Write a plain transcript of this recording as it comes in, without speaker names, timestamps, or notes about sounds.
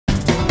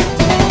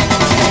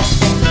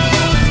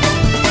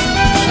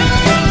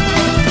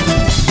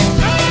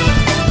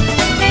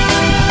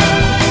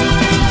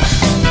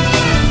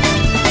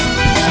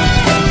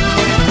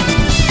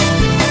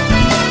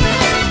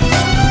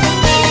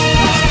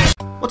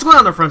What's going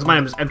on there, friends? My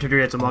name is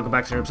M238 and welcome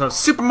back to another episode of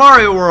Super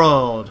Mario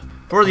World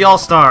for the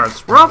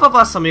All-Stars. We're off of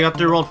last time we got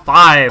through World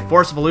 5,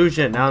 Force of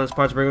Illusion. Now in this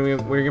part we're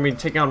going to be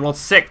taking on World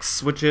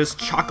 6, which is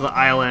Chocolate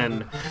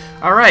Island.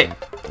 Alright,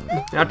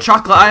 now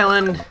Chocolate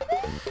Island,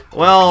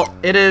 well,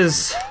 it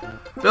is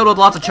filled with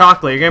lots of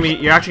chocolate. You're actually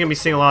going to be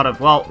seeing a lot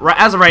of, well,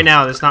 as of right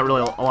now, there's not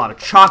really a lot of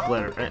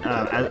chocolate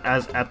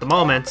as at the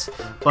moment,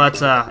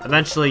 but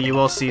eventually you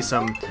will see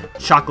some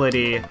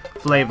chocolatey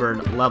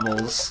flavored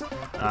levels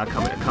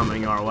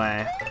coming our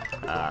way.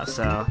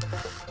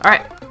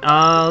 Alright,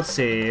 let's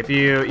see, if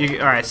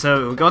alright,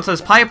 so go into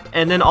this pipe,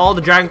 and then all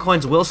the dragon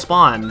coins will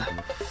spawn.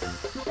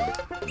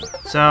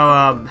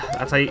 So,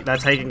 that's how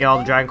you can get all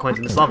the dragon coins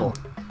in this level.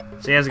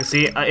 So as you can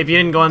see, if you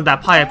didn't go in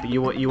that pipe,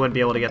 you wouldn't be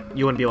able to get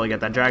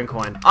that dragon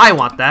coin. I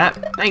want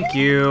that. Thank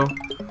you.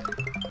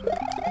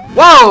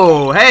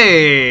 Whoa!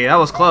 Hey, that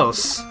was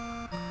close.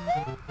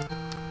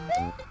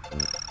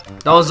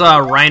 Those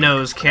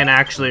rhinos can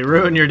actually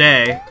ruin your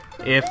day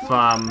if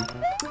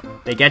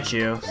they get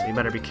you. So you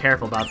better be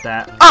careful about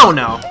that. Oh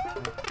no!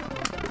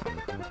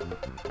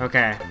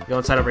 Okay, go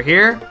inside over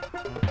here.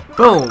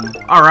 Boom!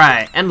 All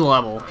right, end the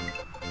level.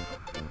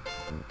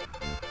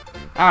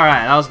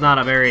 Alright, that was not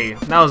a very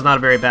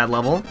bad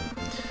level.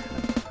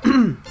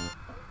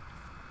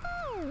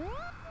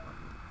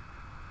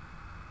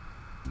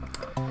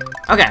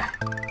 Okay,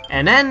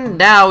 and then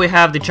now we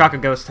have the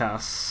Choco-Ghost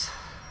House.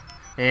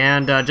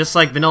 And just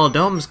like Vanilla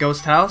Dome's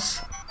Ghost House,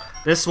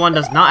 this one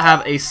does not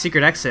have a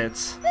secret exit.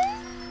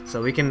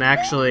 So we can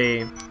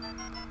actually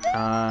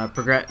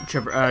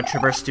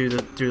traverse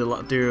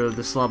through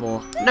this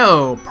level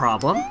no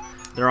problem.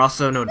 There are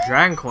also no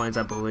dragon coins,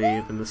 I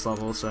believe, in this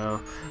level, so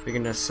we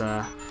can just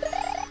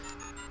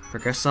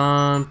progress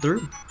on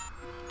through.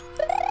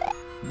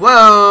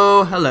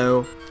 Whoa!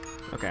 Hello.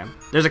 Okay.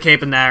 There's a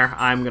cape in there.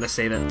 I'm gonna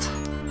save it.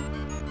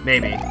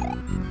 Maybe.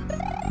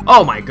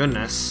 Oh my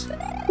goodness.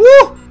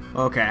 Woo!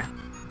 Okay.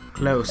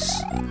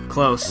 Close.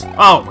 Close.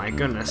 Oh my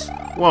goodness.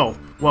 Whoa.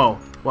 Whoa.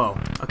 Whoa.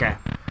 Okay.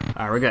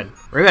 Alright, we're good.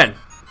 We're good.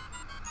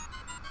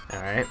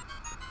 Alright.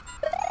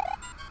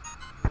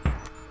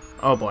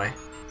 Oh boy.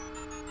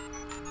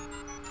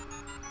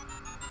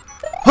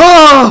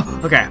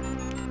 Oh! Okay.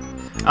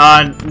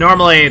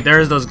 Normally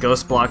there's those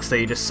ghost blocks that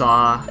you just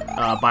saw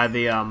by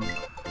the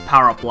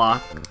power-up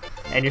block,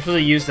 and you're supposed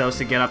to use those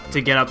to get up to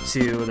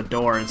the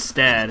door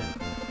instead.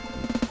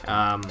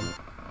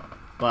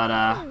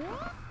 But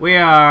we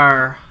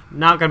are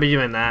not gonna be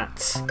doing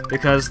that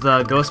because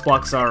the ghost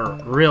blocks are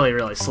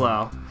really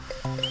slow.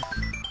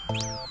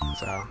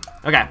 So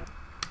okay.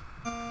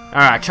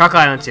 Alright,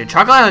 Chocolate Island 2.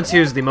 Chocolate Island 2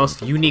 is the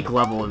most unique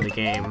level in the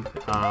game.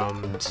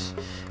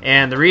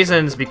 And the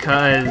reason's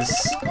because...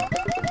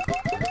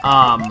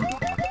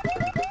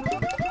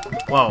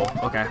 Whoa,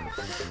 okay.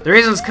 The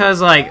reason's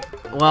because, like,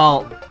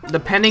 well,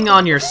 depending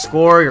on your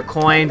score, your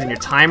coins, and your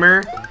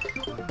timer,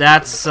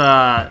 that's,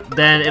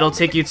 then it'll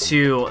take you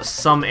to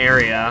some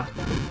area.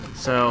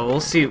 So,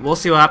 we'll see what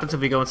happens if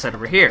we go inside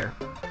over here.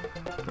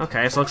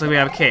 Okay, so it looks like we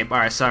have a cape.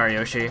 Alright, sorry,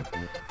 Yoshi.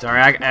 It's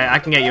alright, I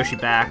can get Yoshi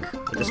back,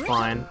 which is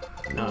fine.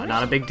 No,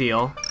 not a big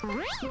deal.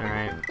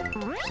 Alright.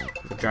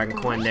 The dragon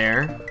coin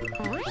there.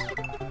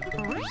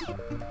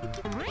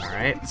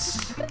 Alright.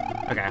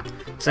 Okay.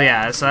 So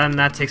yeah, so then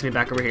that takes me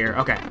back over here.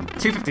 Okay.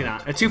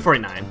 249.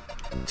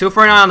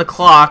 249 on the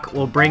clock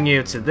will bring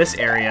you to this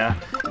area.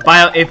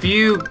 There's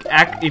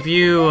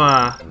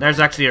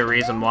actually a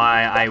reason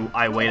why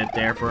I waited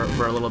there for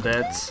a little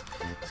bit. It's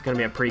gonna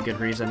be a pretty good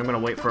reason. I'm gonna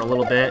wait for a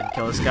little bit,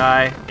 kill this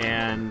guy,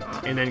 and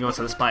then go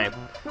into this pipe.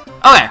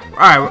 Okay,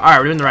 alright,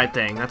 we're doing the right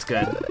thing. That's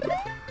good.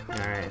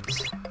 Alright,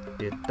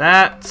 did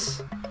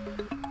that.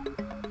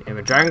 You have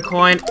a dragon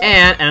coin,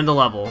 and end the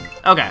level.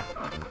 Okay.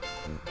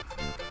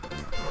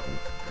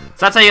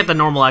 So that's how you get the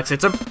normal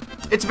exit.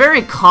 It's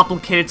very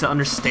complicated to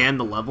understand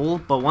the level,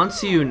 but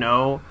once you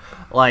know,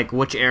 like,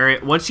 which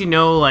area, once you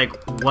know, like,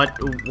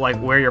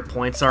 where your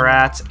points are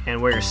at,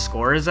 and where your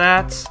score is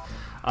at,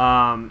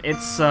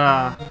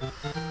 the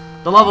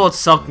level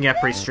itself can get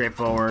pretty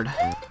straightforward.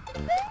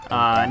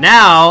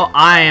 Now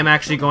I am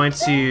actually going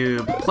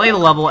to play the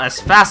level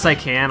as fast as I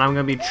can. I'm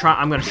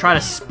gonna try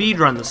to speed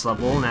run this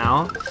level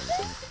now,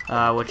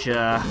 which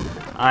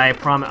I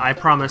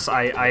promise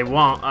I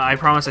won't. I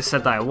promise I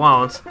said that I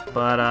won't,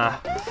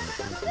 but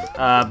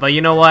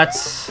you know what?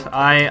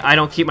 I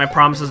don't keep my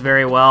promises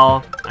very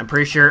well. I'm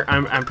pretty sure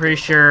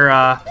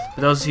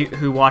those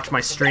who watch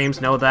my streams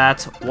know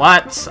that.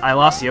 What? I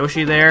lost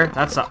Yoshi there?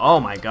 That's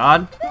oh my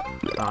god.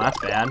 Oh, that's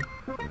bad.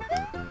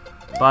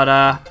 But,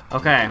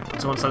 okay,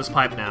 let's go inside this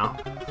pipe now.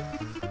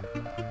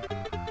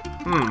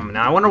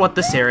 Now I wonder what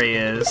this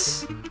area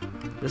is.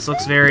 This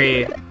looks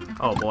very...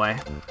 Oh boy.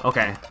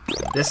 Okay.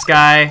 This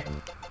guy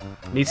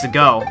needs to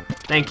go.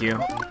 Thank you.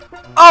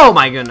 Oh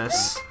my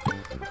goodness!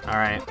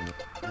 Alright.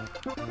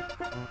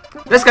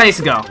 This guy needs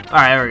to go.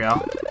 Alright, there we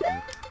go.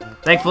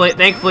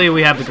 Thankfully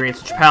we have the Green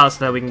Switch Palace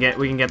so that we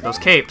can get those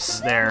capes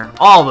there.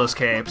 All those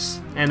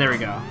capes. And there we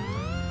go.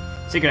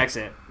 Secret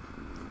exit.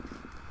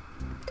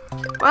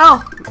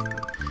 Well...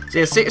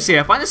 See,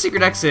 I find the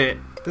secret exit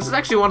This is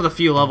actually one of the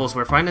few levels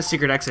where finding a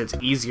secret exit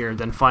is easier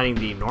than finding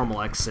the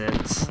normal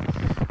exits.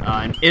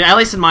 At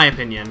least in my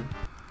opinion.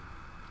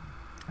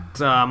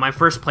 My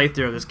first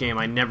playthrough of this game,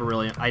 I had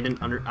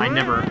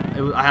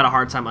a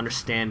hard time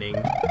understanding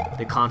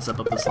the concept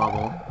of this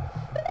level.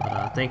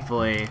 But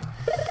thankfully,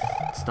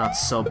 it's not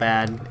so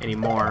bad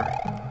anymore.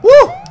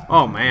 Woo!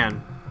 Oh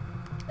man.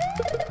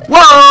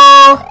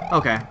 Whoa!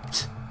 Okay,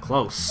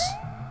 close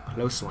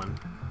one.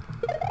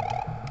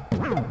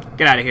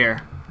 Get out of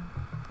here.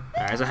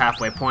 Alright, there's a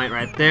halfway point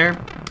right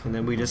there, and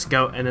then we just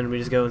go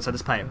inside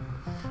this pipe.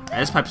 Alright,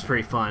 this pipe's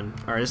pretty fun.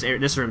 Or this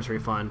room's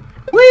pretty fun.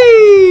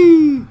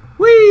 Whee!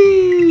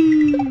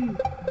 Whee!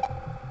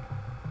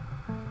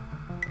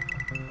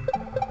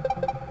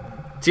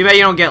 Too bad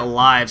you don't get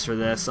lives for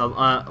this,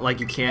 like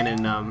you can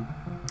in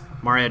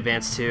Mario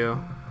Advance 2.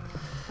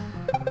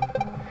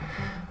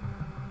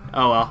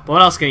 Oh well, but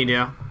what else can you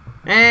do?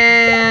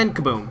 And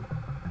kaboom.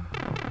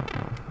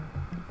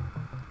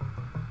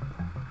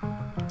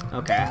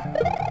 Okay.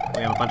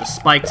 We have a bunch of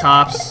spike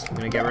tops. I'm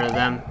gonna get rid of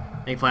them.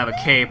 Thankfully I have a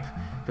cape,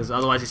 because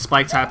otherwise these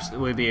spike tops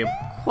would be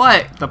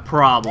quite the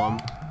problem.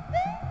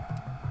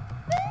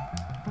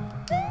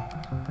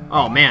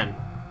 Oh man.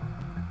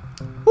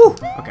 Whew.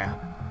 Okay.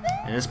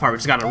 And this part we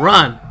just gotta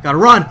run. Gotta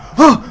run.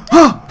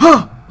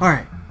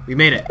 Alright, we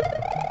made it.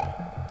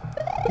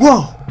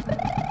 Whoa!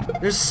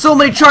 There's so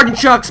many charging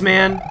chucks,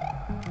 man!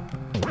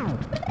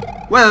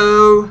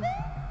 Whoa!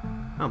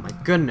 Oh my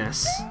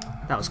goodness.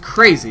 That was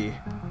crazy.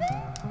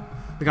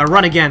 We gotta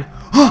run again.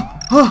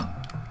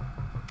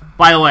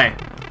 By the way,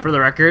 for the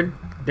record,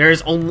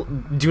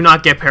 do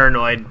not get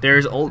paranoid. There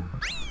is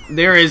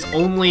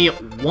only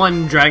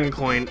one dragon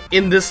coin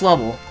in this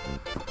level.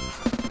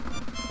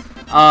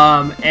 We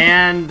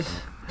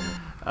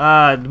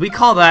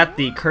call that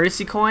the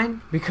courtesy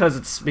coin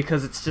because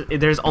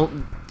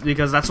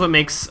that's what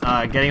makes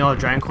getting all the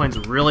dragon coins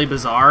really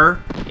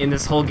bizarre in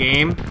this whole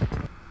game.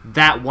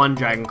 That one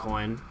dragon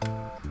coin.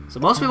 So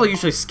most people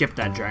usually skip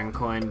that dragon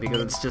coin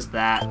because it's just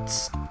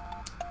that.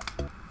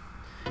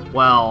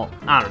 Well,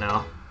 I don't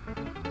know.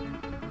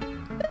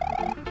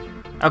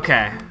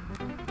 Okay.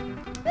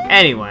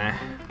 Anyway.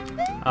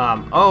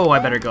 Oh, I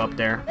better go up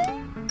there.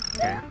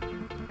 Okay.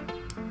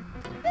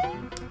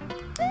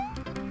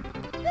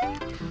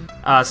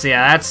 So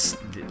yeah, that's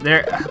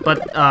there.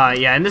 But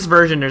yeah, in this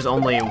version, there's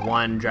only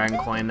one dragon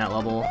coin in that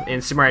level.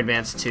 In Super Mario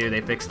Advance 2,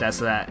 they fixed that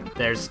so that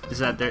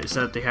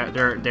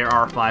there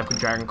are 5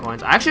 dragon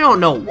coins. I actually don't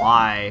know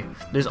why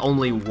there's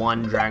only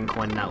one dragon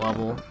coin in that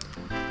level.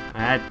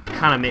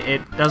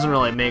 It doesn't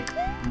really make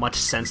much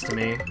sense to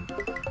me.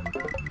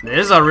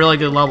 This is a really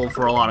good level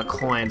for a lot of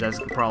coins, as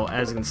you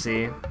can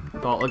see.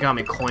 Well, look how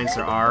many coins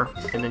there are,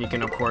 and then you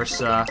can of course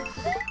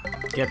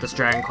get this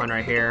dragon coin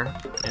right here,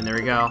 and there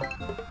we go.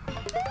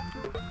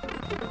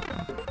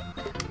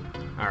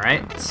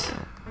 Alright.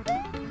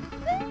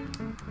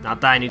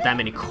 Not that I need that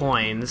many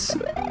coins,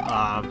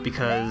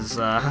 because,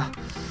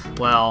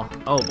 well,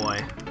 oh boy.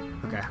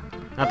 Okay.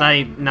 Not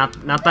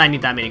that I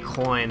need that many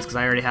coins, because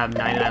I already have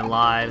 99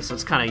 lives, so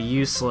it's kind of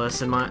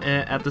useless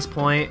at this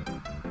point.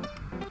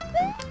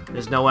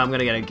 There's no way I'm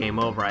gonna get a game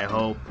over, I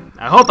hope.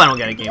 I hope I don't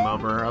get a game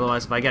over,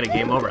 otherwise if I get a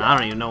game over, I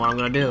don't even know what I'm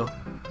gonna do.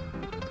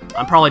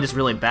 I'm probably just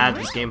really bad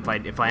at this game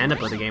if I end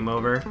up with a game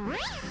over.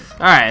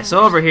 Alright,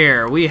 so over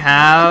here, we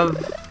have...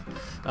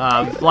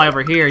 fly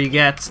over here, you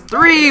get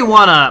 3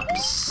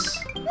 1-ups!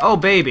 Oh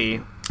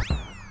baby.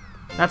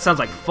 That sounds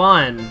like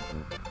fun.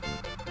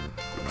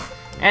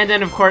 And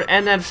then of course,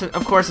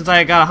 since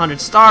I got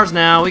 100 stars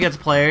now, we get to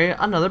play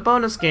another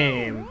bonus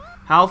game.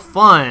 How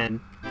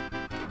fun!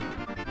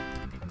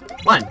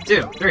 1,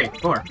 2, 3,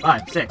 4,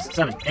 5, 6,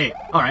 7, 8.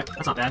 Alright,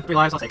 that's not bad. 3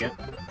 lives, I'll take it.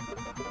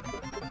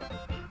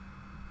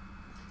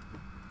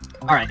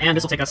 Alright, and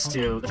this will take us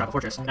to the Choco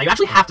Fortress. Now, you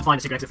actually have to find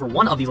a secret exit for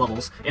one of these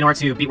levels in order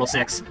to beat World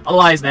 6.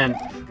 Otherwise, then...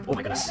 Oh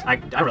my goodness. I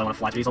really want to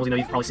fly through these levels. You know,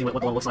 you've probably seen what the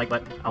level looks like,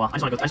 but... Oh well, I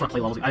just want to play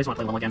levels. I just want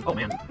to play level again. Oh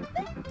man.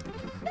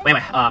 Wait, you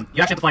actually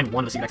have to find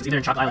one of the secret exits, either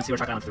in Chocolate Island 2 or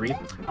Chocolate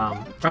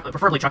Island 3.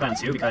 Preferably Chocolate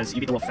Island 2, because you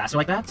beat a little faster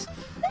like that.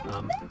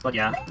 But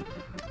yeah.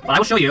 But I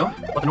will show you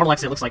what the normal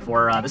exit looks like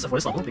for this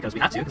level, because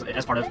we have to,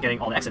 as part of getting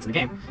all the exits in the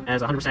game,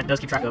 as 100% does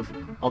keep track of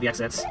all the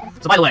exits.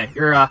 So by the way,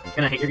 you're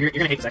gonna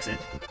hate this exit.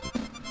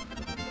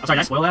 I'm sorry,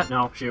 did I spoil that?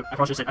 No, shoot. I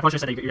probably should have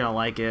said you're gonna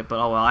like it, but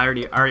oh well, I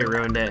already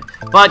ruined it.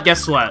 But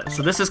guess what?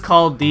 So this is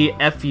called the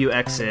FU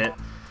exit,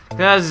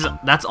 because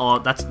that's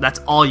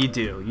all you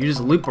do. You just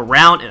loop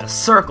around in a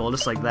circle,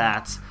 just like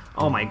that.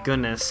 Oh my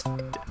goodness,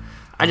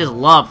 I just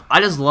love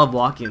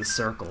walking in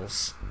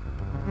circles.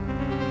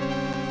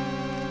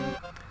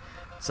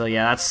 So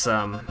yeah, that's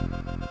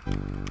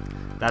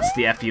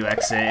the FU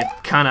exit.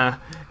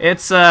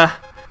 It's a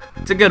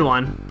good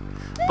one.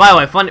 By the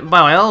way, a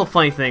little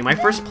funny thing. My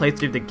first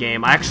playthrough of the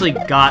game, I actually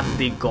got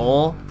the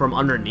goal from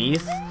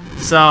underneath.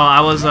 So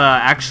I was I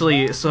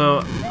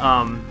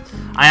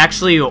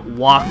actually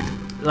walked,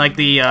 like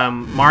the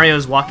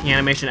Mario's walking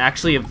animation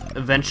actually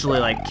eventually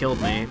like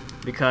killed me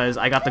because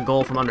I got the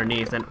goal from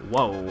underneath and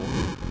whoa.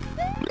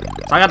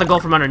 So I got the goal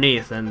from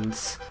underneath and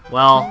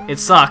well, it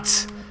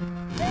sucked.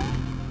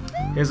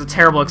 It was a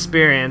terrible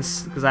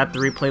experience because I have to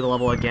replay the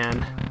level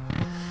again.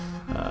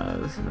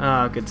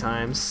 Oh, good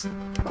times.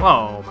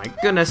 Whoa, my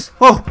goodness.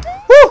 Whoa!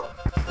 Woo!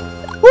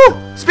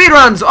 Woo! Speed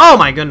runs! Oh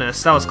my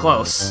goodness, that was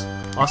close.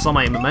 Lost all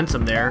my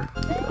momentum there.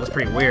 That was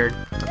pretty weird.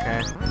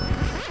 Okay.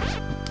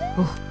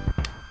 Whew.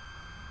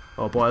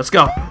 Oh boy, let's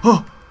go.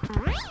 Oh!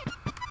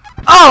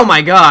 Oh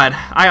my god!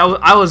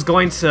 I was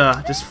going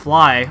to just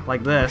fly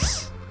like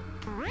this.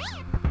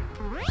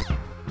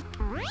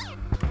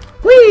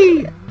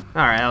 Whee!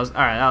 Alright,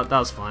 that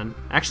was fun.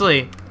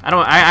 Actually,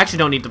 I actually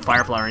don't need the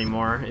fire flower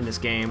anymore in this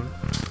game.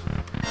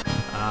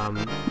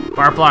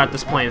 Fire flower at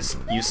this point is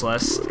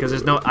useless because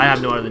I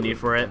have no other need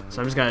for it.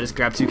 So I'm just gonna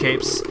grab 2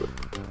 capes.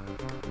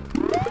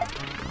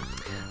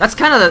 That's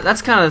kind of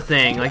the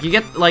thing. Like you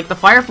get like the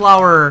fire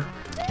flower,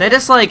 they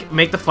just like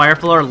make the fire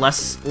flower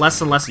less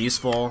and less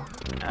useful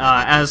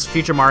as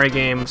future Mario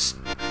games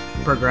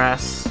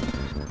progress.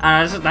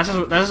 That's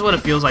just what it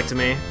feels like to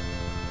me.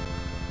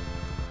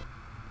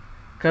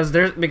 Because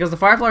the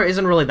fire flower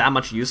isn't really that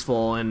much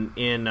useful in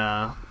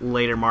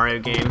later Mario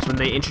games when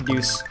they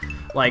introduce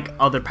like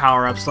other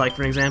power-ups. Like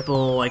for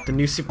example, like the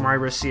new Super Mario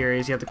Bros.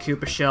 Series, you have the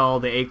Koopa shell,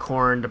 the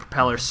acorn, the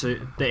propeller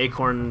suit, the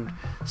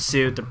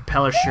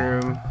propeller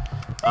shroom,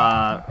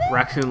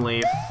 raccoon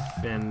leaf,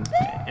 and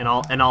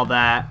all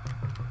that.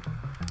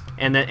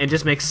 And then it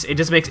just makes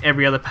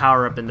every other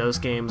power-up in those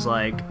games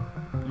like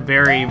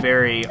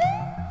very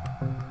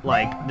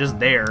like just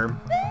there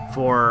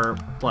for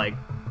like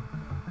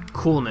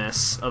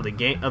coolness of the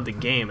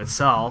game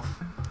itself.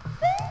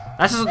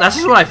 That's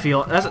just what I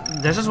feel. That's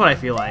just what I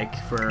feel like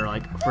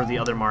for the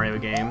other Mario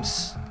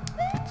games.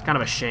 It's kind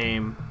of a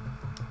shame,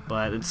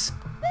 but it's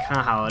kind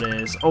of how it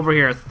is. Over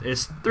here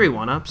is 3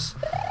 1-ups.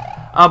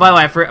 Oh, by the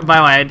way,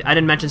 I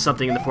didn't mention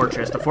something in the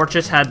fortress. The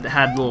fortress had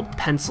little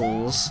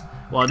pencils.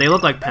 Well, they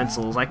look like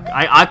pencils.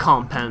 I call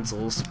them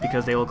pencils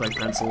because they look like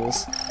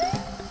pencils.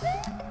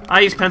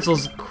 I use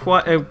pencils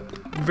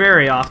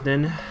very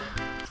often.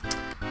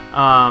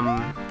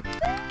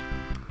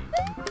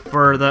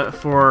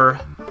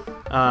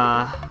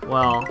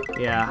 Well,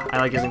 yeah, I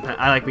like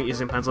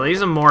using pencil. I use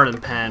them more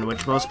than pen,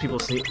 which most people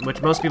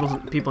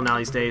now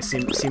these days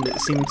seem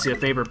to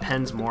favor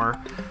pens more.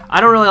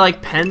 I don't really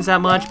like pens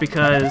that much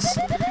because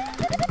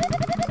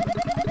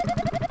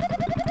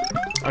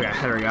okay,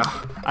 there we go.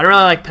 I don't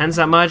really like pens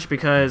that much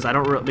because for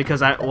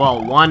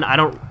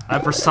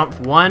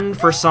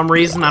some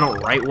reason I don't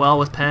write well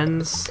with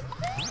pens.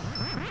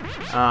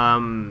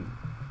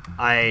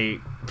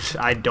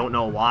 I don't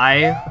know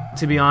why,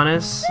 to be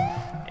honest.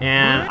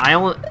 And I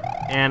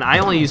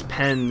only use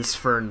pens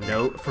for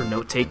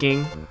note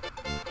taking.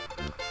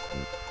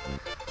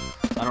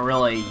 I don't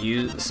really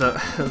use so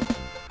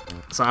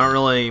I don't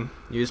really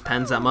use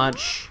pens that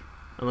much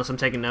unless I'm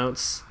taking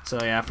notes. So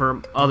yeah,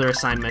 for other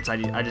assignments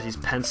I just use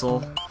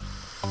pencil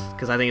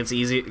because I think it's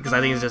easy. Because I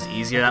think it's just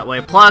easier that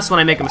way. Plus, when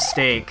I make a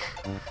mistake,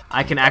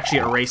 I can actually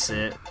erase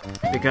it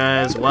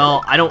because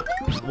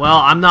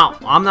I'm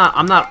not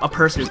a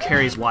person who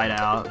carries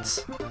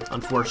whiteouts,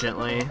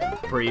 unfortunately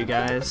for you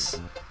guys.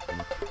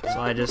 So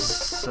I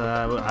just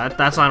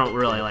that's why I don't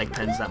really like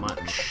pens that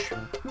much.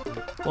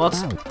 Well,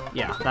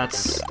 yeah,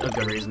 that's a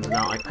good reason to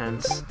not like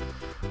pens.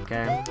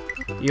 Okay,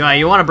 you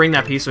want to bring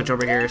that P-switch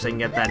over here so you can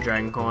get that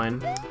dragon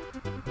coin.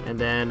 And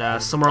then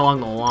somewhere along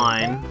the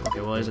line,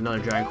 okay, well there's another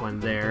dragon coin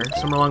there.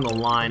 Somewhere along the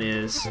line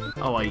is,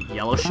 oh, a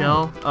yellow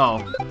shell.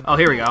 Oh,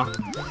 here we go.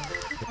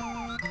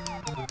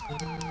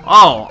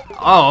 Oh,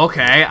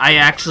 okay. I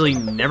actually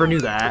never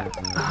knew that.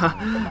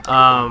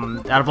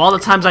 Out of all the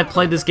times I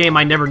played this game,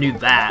 I never knew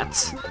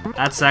that.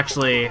 That's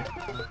actually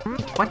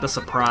quite the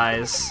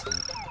surprise.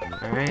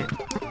 All right.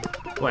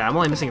 Wait, I'm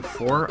only missing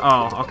 4.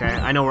 Oh, okay.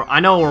 I know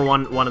where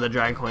one of the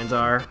dragon coins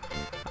are.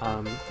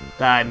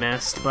 That I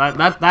missed, but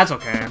that's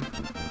okay.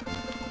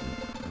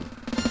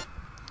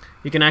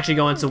 You can actually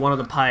go into one of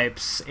the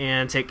pipes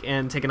and take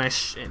a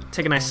nice,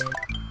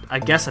 I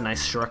guess a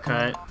nice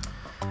shortcut,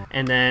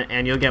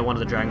 and you'll get one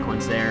of the dragon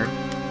coins there,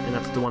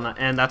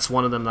 and that's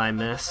one of them that I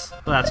missed,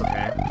 but that's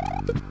okay.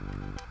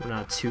 I'm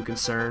not too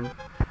concerned.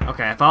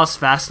 Okay, if I was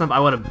fast enough,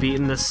 I would have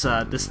beaten this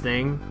this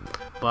thing,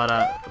 but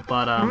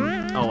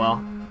oh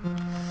well.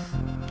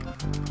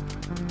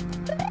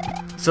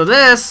 So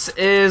this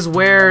is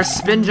where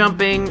spin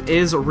jumping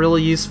is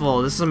really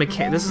useful. This is a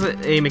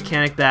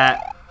mechanic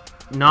that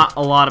not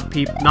a lot of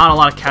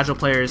casual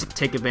players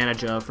take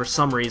advantage of for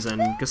some reason.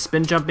 Because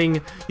spin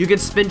jumping, you can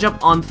spin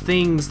jump on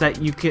things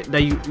that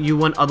you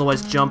wouldn't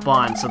otherwise jump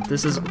on. So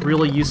this is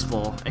really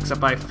useful.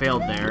 Except I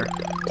failed there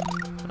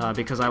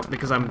because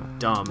I'm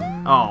dumb.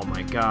 Oh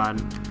my god.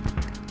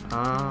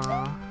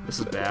 This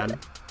is bad.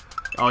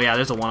 Oh yeah,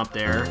 there's a one up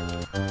there.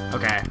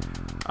 Okay.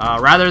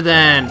 Rather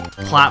than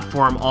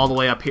platform all the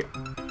way up here.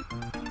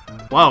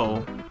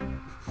 Whoa.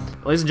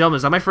 Ladies and gentlemen,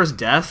 is that my first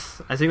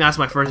death? I think that's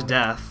my first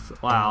death.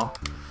 Wow.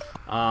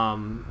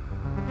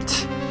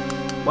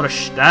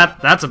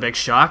 That's a big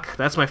shock.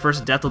 That's my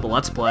first death of the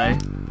Let's Play.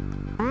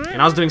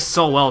 And I was doing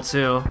so well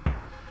too.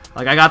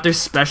 Like I got through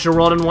Special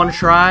World in one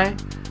try,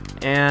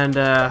 and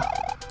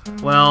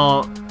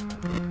well,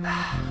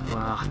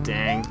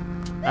 dang.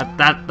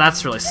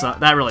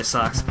 That really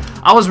sucks.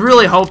 I was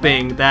really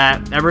hoping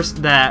that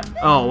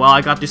oh well,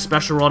 I got the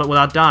special world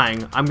without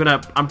dying.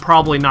 I'm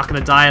probably not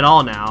gonna die at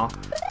all now.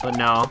 But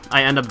no,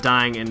 I end up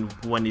dying in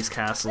Wendy's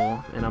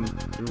castle, and I'm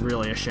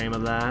really ashamed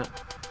of that.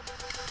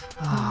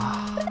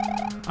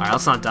 Alright,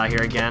 let's not die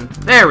here again.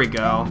 There we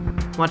go.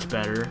 Much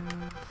better.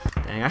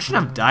 Dang, I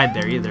shouldn't have died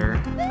there either.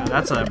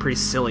 That's a pretty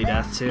silly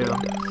death too.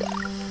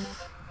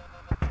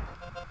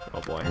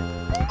 Oh boy.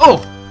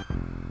 Oh!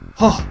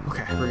 Oh,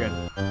 okay, we're good.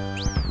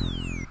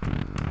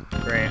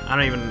 Great. I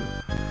don't even.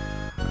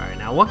 All right,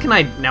 now what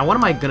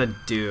am I gonna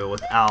do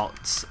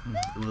without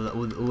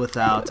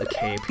a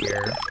cape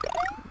here?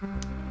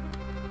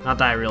 Not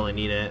that I really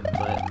need it,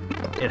 but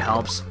it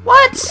helps.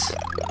 What?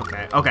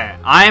 Okay.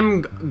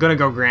 I'm gonna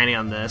go granny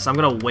on this. I'm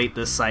gonna wait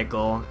this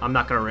cycle. I'm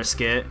not gonna risk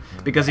it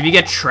because if you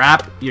get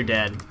trapped, you're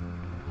dead.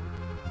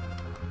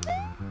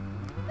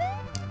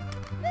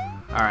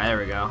 All right, there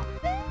we go.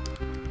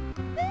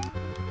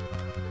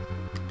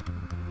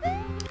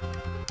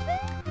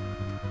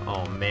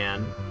 Oh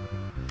man.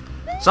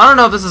 So I don't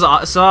know if this is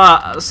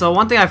so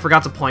one thing I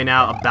forgot to point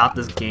out about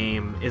this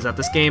game is that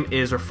this game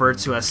is referred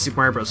to as Super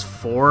Mario Bros.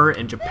 4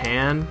 in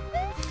Japan.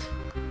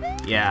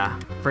 Yeah,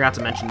 forgot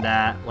to mention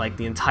that like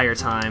the entire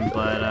time,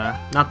 but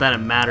not that it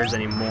matters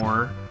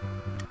anymore.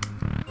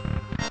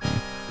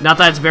 Not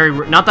that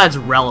it's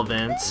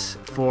relevant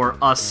for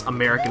us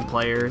American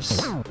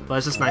players, but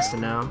it's just nice to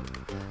know.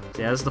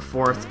 So yeah, this is the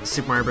 4th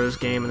Super Mario Bros.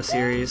 Game in the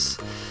series.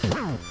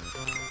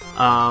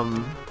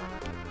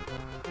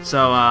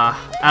 So,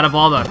 out of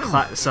all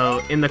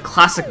the in the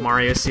classic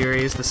Mario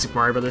series, the Super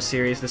Mario Bros.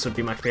 Series, this would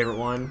be my favorite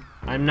one.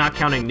 I'm not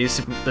counting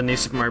the new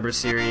Super Mario Bros.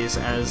 Series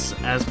as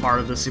part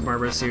of the Super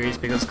Mario Bros. Series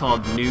because it's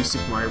called New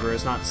Super Mario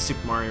Bros., not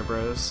Super Mario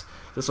Bros.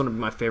 This one would be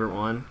my favorite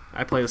one.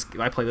 I play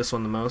this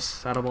one the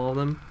most out of all of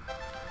them.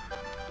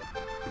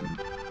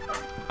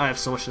 I have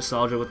so much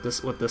nostalgia with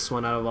this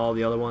one out of all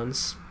the other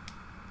ones.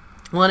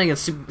 Well, I think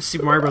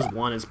Super Mario Bros.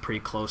 1 is pretty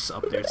close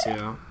up there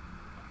too.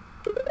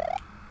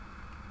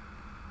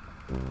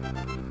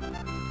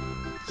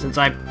 Since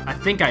I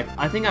think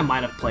I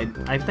might have played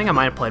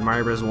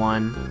Mario Bros.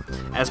 1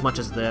 as much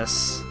as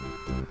this,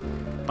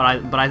 but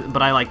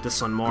I like this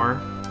one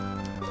more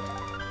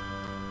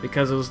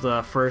because it was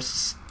the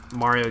first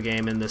Mario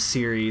game in the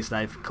series that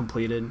I've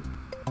completed.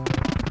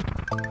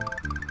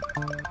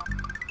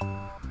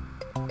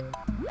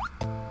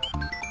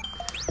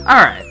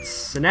 Alright,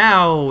 so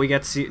now we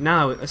get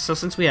to so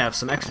since we have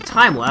some extra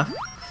time left,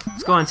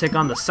 let's go and take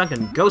on the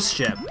Sunken Ghost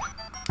Ship.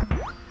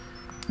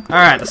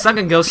 Alright, the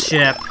Sunken Ghost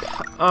Ship.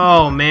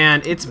 Oh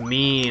man, it's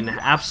mean.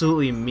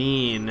 Absolutely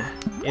mean.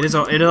 It is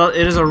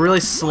a really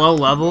slow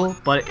level,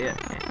 but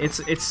it's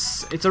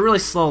a really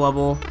slow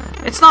level.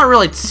 It's not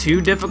really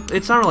too difficult.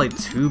 It's not really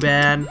too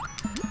bad.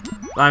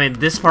 But, I mean,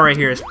 this part right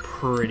here is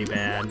pretty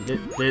bad.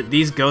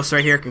 These ghosts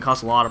right here can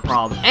cause a lot of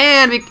problems.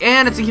 And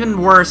it's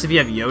even worse if you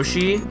have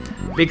Yoshi,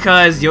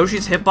 because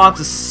Yoshi's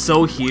hitbox is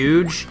so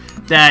huge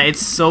that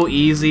it's so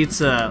easy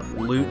to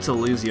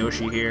lose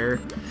Yoshi here.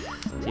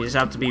 You just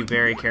have to be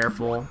very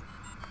careful.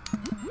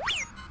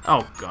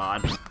 Oh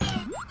god.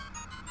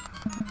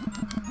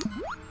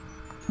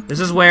 This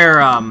is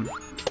where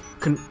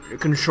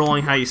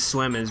controlling how you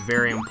swim is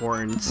very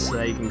important so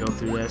that you can go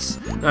through this.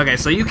 Okay,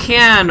 so you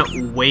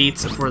can wait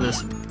for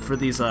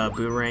these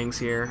boomerangs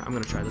here. I'm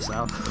gonna try this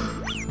out.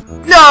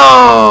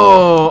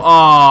 No!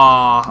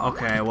 Oh,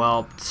 okay.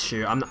 Well,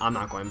 shoot. I'm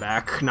not going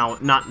back. No,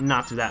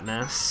 not through that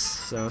mess.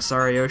 So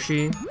sorry,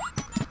 Yoshi.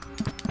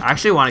 I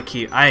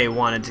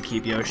wanted to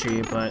keep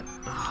Yoshi, but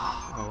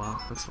oh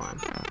well, that's fine.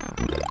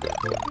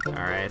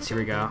 Alright, here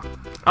we go.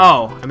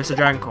 Oh, I missed a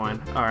dragon coin.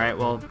 Alright,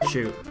 well,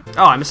 shoot.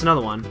 Oh, I missed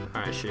another one.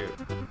 Alright, shoot.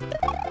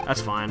 That's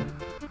fine.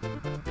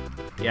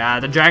 Yeah,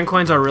 the dragon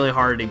coins are really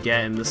hard to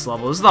get in this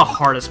level. This is the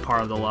hardest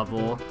part of the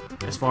level,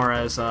 as far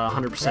as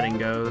 100%ing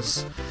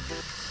goes.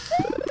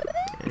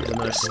 There's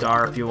another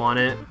star if you want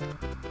it.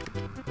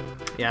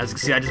 Yeah, as you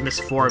can see, I just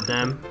missed 4 of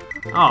them.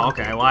 Oh,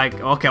 okay.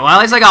 Well,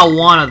 at least I got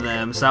 1 of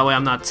them, so that way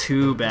I'm not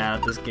too bad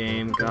at this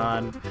game.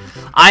 God,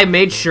 I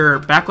made sure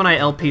back when I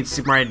LP'd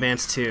Super Mario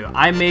Advance 2,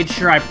 I made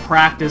sure I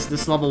practiced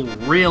this level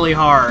really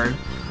hard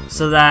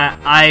so that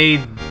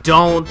I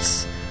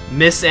don't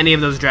miss any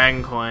of those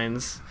dragon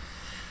coins.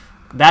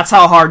 That's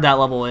how hard that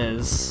level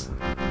is.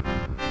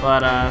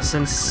 But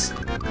since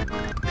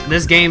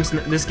this game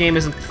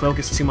isn't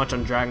focused too much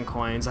on dragon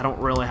coins, I don't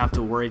really have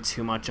to worry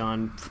too much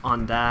on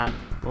that.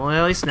 Well,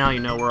 at least now you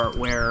know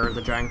where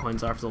the dragon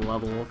coins are for the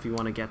level if you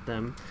want to get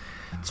them.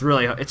 It's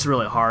really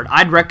hard.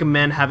 I'd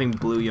recommend having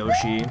Blue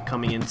Yoshi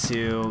coming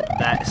into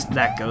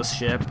that ghost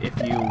ship if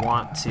you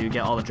want to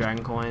get all the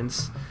dragon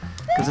coins,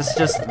 because it's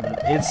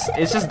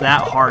just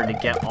that hard to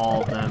get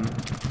all of them.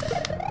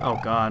 Oh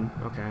god.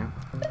 Okay.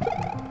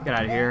 Get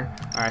out of here.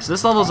 All right. So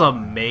this level is a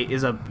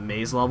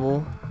maze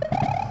level.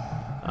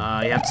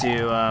 You have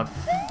to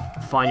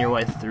find your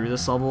way through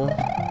this level,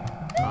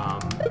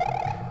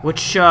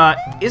 which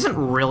isn't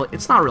really.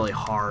 It's not really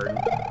hard.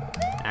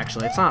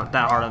 Actually, it's not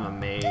that hard of a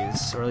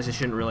maze, or at least you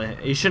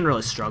shouldn't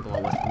really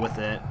struggle with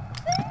it.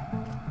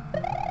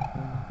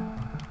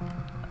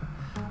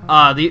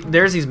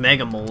 there's these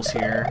mega moles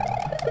here,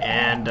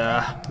 and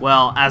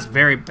well, as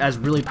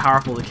really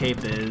powerful the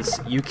cape is,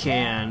 you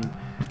can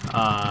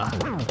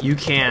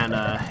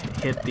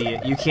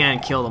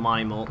kill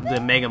the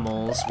mega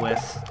moles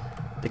with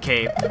the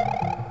cape,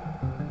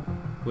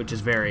 which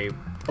is very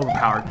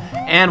overpowered.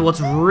 And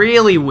what's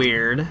really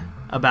weird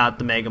about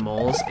the mega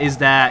moles is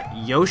that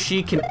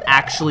Yoshi can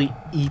actually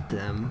eat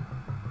them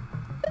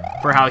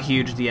for how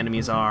huge the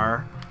enemies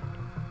are,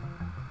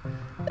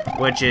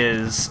 which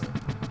is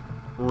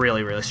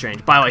really, really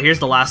strange. By the way, here's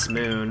the last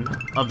moon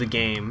of the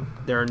game.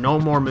 There are no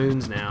more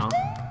moons now.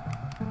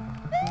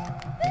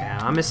 Okay,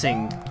 I'm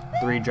missing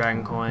 3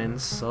 dragon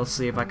coins, so let's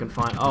see if I can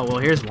find... Oh, well,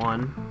 here's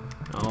one.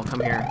 Oh,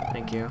 come here.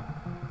 Thank you.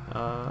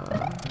 Alright.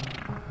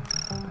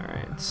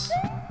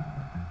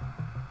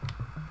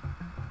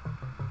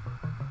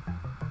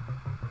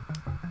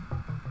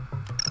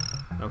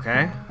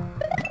 Okay.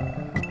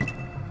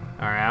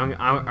 Alright,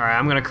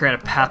 I'm gonna create a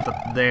path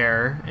up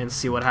there and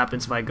see what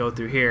happens if I go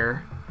through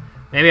here.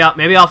 Maybe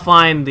I'll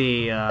find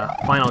the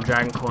final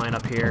dragon coin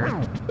up here,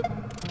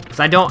 because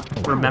I don't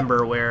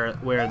remember where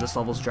this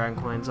level's dragon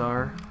coins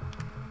are.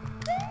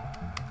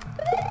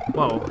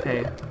 Whoa,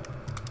 hey.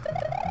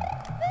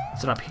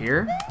 Is it up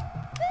here?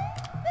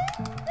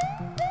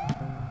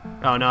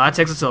 Oh no, that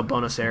takes us to a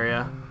bonus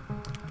area.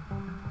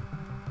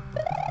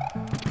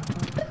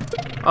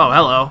 Oh,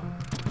 hello.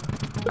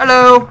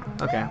 Hello!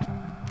 Okay.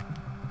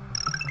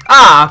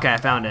 Ah, okay, I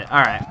found it.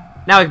 Alright.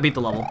 Now we can beat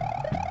the level.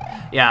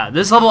 Yeah,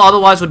 this level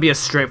otherwise would be a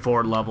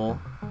straightforward level.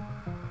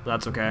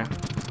 That's okay.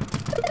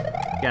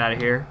 Get out of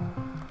here.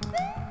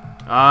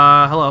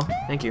 Hello.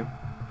 Thank you.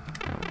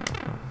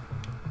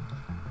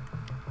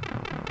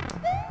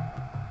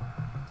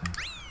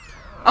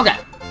 Okay.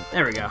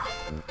 There we go.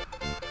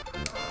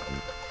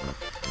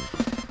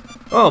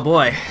 Oh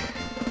boy.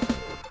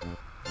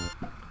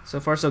 So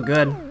far so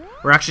good.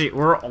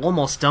 We're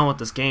almost done with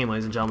this game,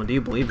 ladies and gentlemen. Do you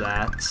believe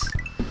that?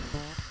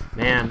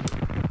 Man.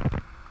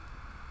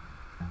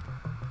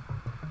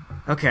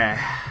 Okay.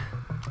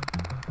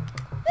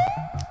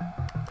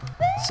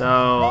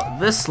 So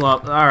this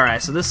level,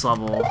 alright, so this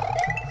level.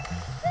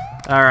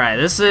 Alright,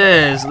 this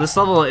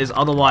level is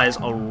otherwise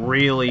a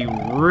really,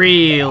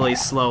 really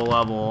slow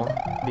level,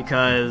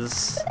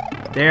 because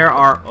there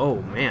are,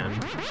 oh man.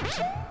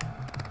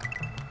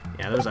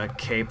 Yeah, there's a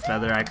cape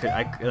feather I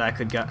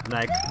could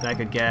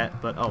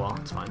get, but oh well,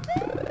 it's fine.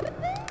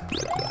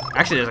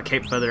 Actually, there's a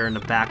cape feather in the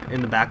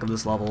back of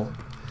this level,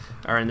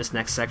 or in this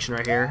next section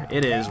right here.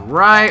 It is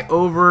right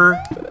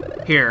over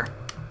here.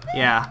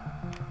 Yeah,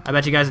 I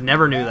bet you guys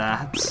never knew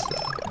that.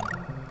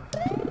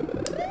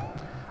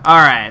 All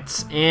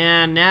right,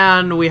 and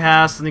now we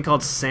have something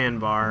called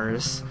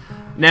sandbars.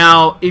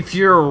 Now, if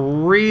you're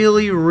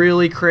really,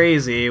 really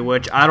crazy,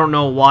 which I don't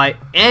know why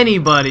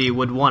anybody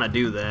would want to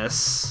do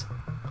this,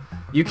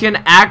 you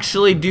can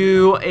actually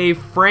do a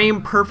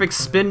frame-perfect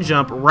spin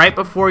jump right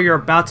before you're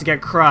about to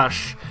get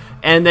crushed,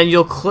 and then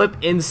you'll clip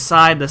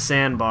inside the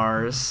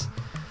sandbars.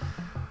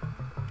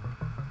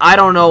 I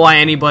don't know why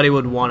anybody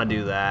would want to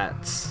do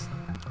that,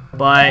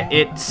 but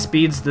it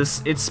speeds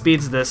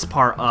this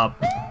part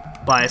up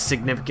by a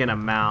significant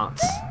amount.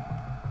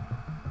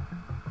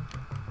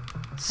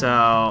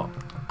 So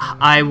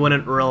I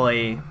wouldn't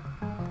really,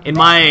 in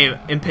my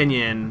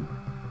opinion,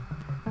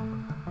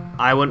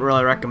 I wouldn't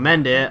really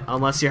recommend it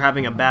unless you're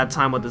having a bad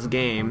time with this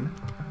game,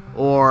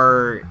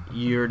 or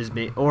you're just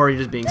being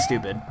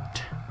stupid.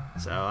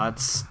 So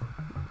that's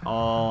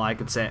all I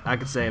could say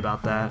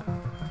about that.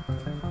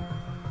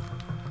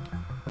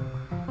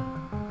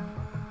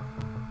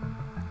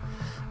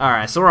 All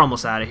right, so we're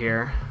almost out of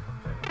here.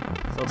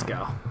 So let's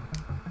go.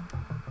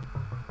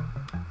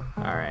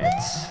 All right.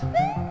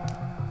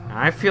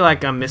 I feel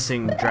like I'm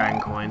missing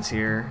dragon coins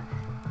here.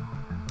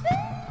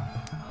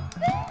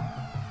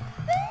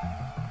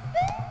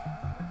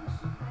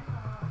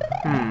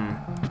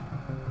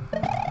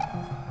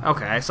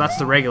 Okay, so that's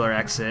the regular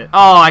exit.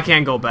 Oh, I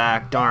can't go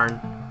back.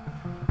 Darn.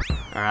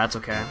 Alright, that's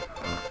okay.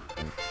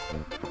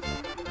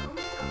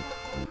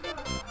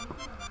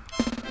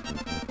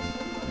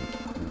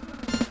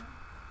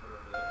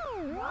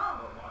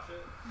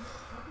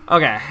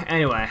 Okay,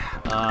 anyway,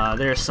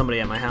 there's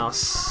somebody at my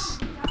house.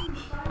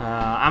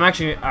 I'm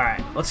actually,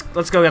 alright, let's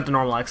go get the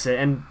normal exit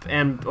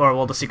or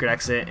well, the secret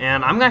exit,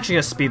 and I'm actually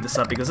gonna speed this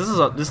up because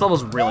this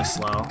level's really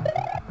slow.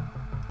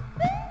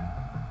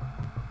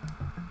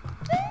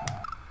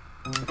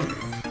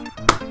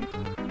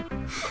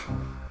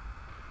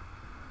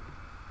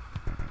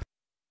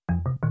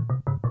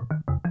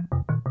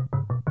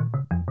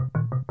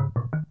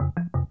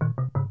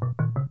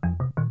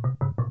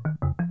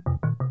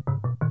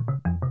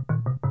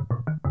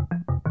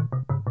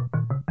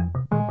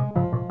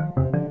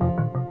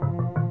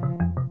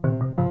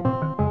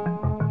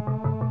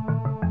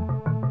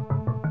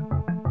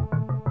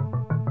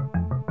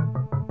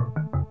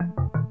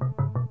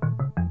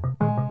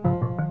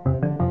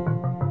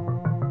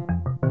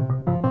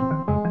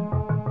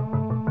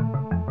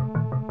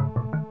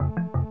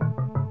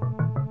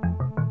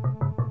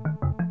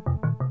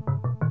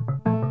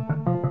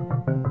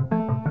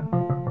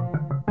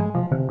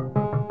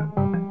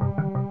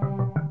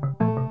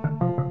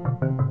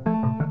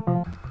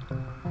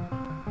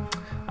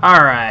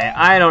 Alright,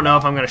 I don't know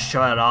if I'm gonna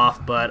show it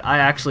off, but I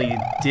actually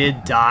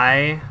did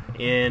die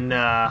in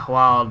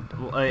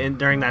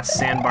during that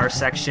sandbar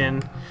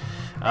section.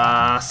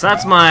 So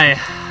that's my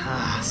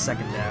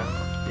second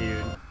death,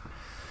 dude.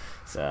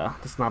 So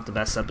that's not the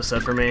best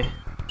episode for me.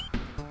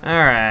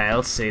 Alright,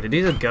 let's see. To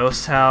do the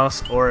ghost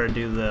house or to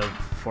do the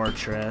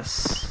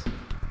fortress.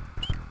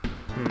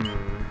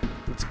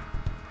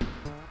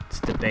 It's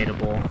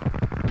debatable.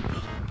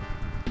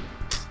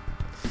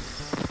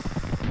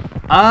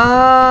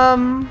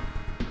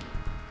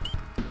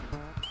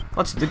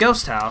 Let's do the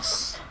ghost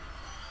house.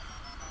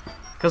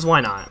 Because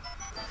why not?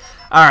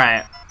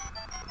 Alright.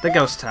 The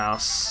ghost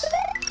house.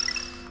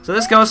 So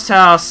this ghost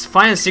house,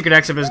 finding the secret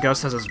exit for this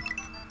ghost house is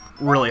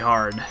really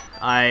hard.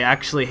 I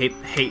actually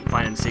hate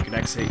finding the secret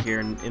exit here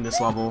in this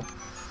level.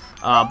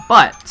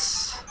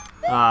 But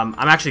I'm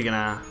actually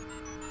gonna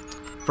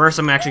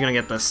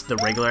get the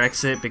regular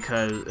exit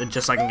because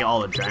just so I can get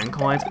all the dragon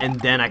coins, and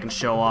then I can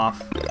show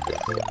off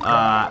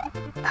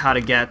how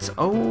to get.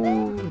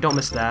 Oh, don't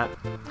miss that.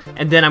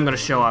 And then I'm gonna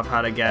show off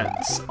how to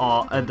get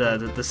all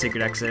the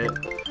secret exit.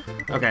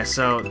 Okay,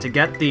 so to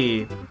get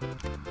the.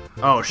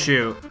 Oh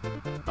shoot.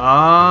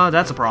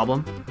 That's a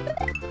problem.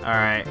 All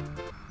right.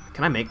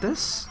 Can I make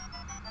this?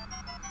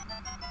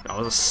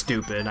 Oh, this is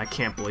stupid. I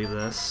can't believe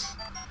this.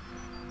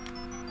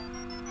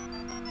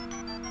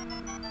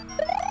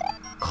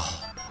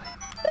 Oh, boy.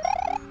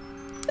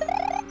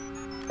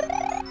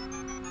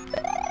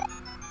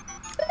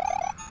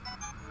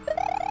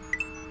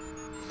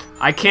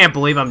 I can't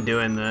believe I'm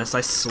doing this.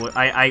 I swear.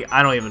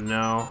 I don't even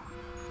know.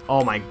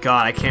 Oh my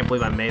god, I can't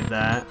believe I made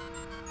that.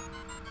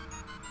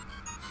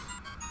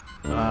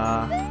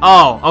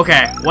 Oh,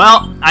 okay.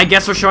 Well, I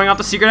guess we're showing off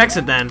the secret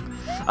exit then.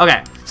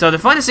 Okay, so to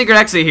find a secret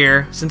exit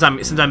here, since I'm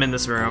in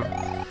this room,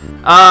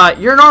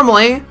 you're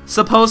normally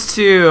supposed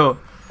to.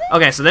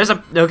 Okay, so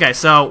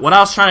what I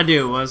was trying to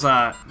do was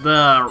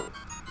the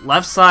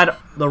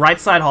right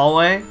side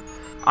hallway.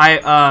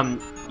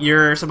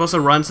 You're supposed to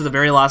run to the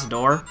very last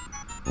door,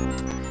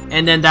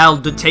 and then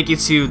that'll take you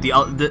to the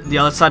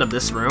other side of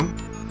this room,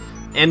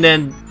 and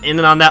then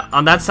on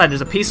that side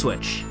there's a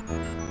P-switch.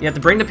 You have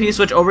to bring the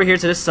P-switch over here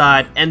to this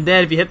side, and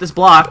then if you hit this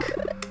block,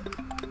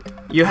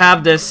 you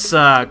have this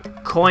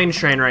coin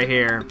train right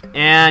here,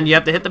 and you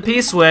have to hit the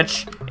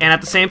P-switch and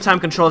at the same time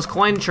control this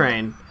coin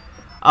train.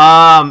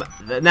 Now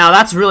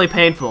that's really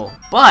painful,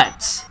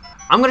 but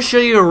I'm gonna show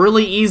you a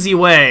really easy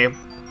way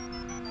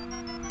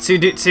to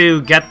do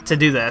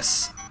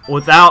this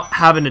without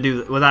having to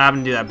do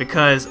that,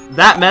 because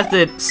that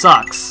method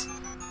sucks.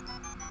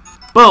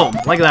 Boom,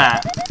 like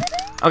that.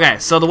 Okay,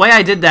 so the way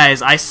I did that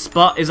is I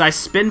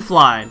spin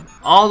fly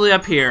all the way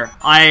up here.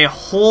 I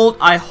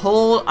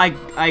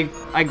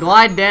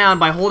glide down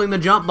by holding the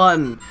jump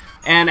button,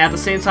 and at the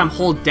same time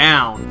hold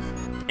down,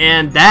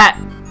 and that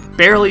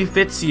barely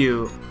fits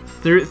you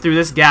through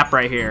this gap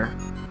right here.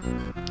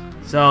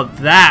 So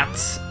that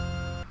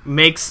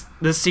makes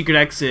this secret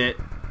exit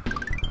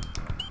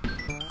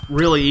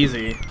really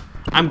easy.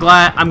 I'm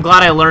glad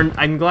I learned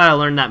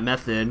that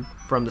method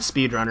from the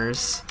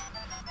speedrunners.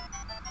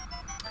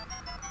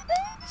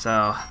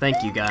 So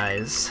thank you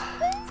guys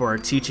for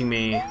teaching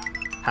me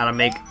how to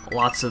make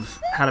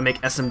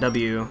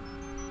SMW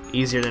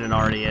easier than it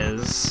already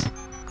is.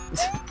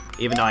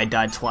 Even though I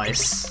died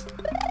twice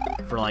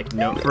for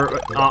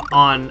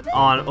on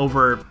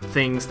over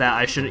things that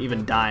I shouldn't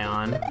even die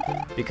on,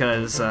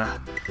 because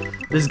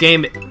this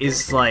game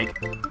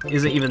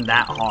isn't even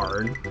that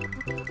hard.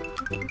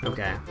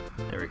 Okay,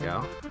 there we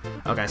go.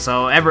 Okay,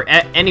 so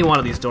any one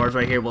of these doors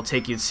right here will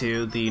take you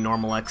to the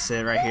normal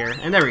exit right here,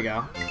 and there we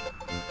go.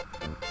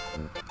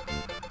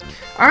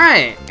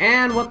 Alright,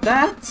 and with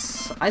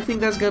that, I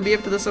think that's gonna be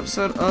it for this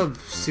episode of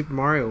Super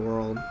Mario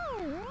World.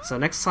 So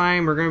next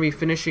time, we're gonna be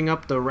finishing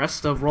up the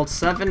rest of World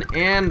 7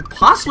 and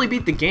possibly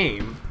beat the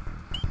game.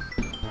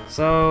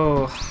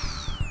 So,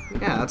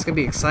 yeah, that's gonna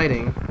be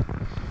exciting.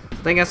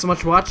 Thank you guys so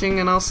much for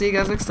watching, and I'll see you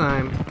guys next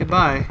time.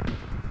 Goodbye.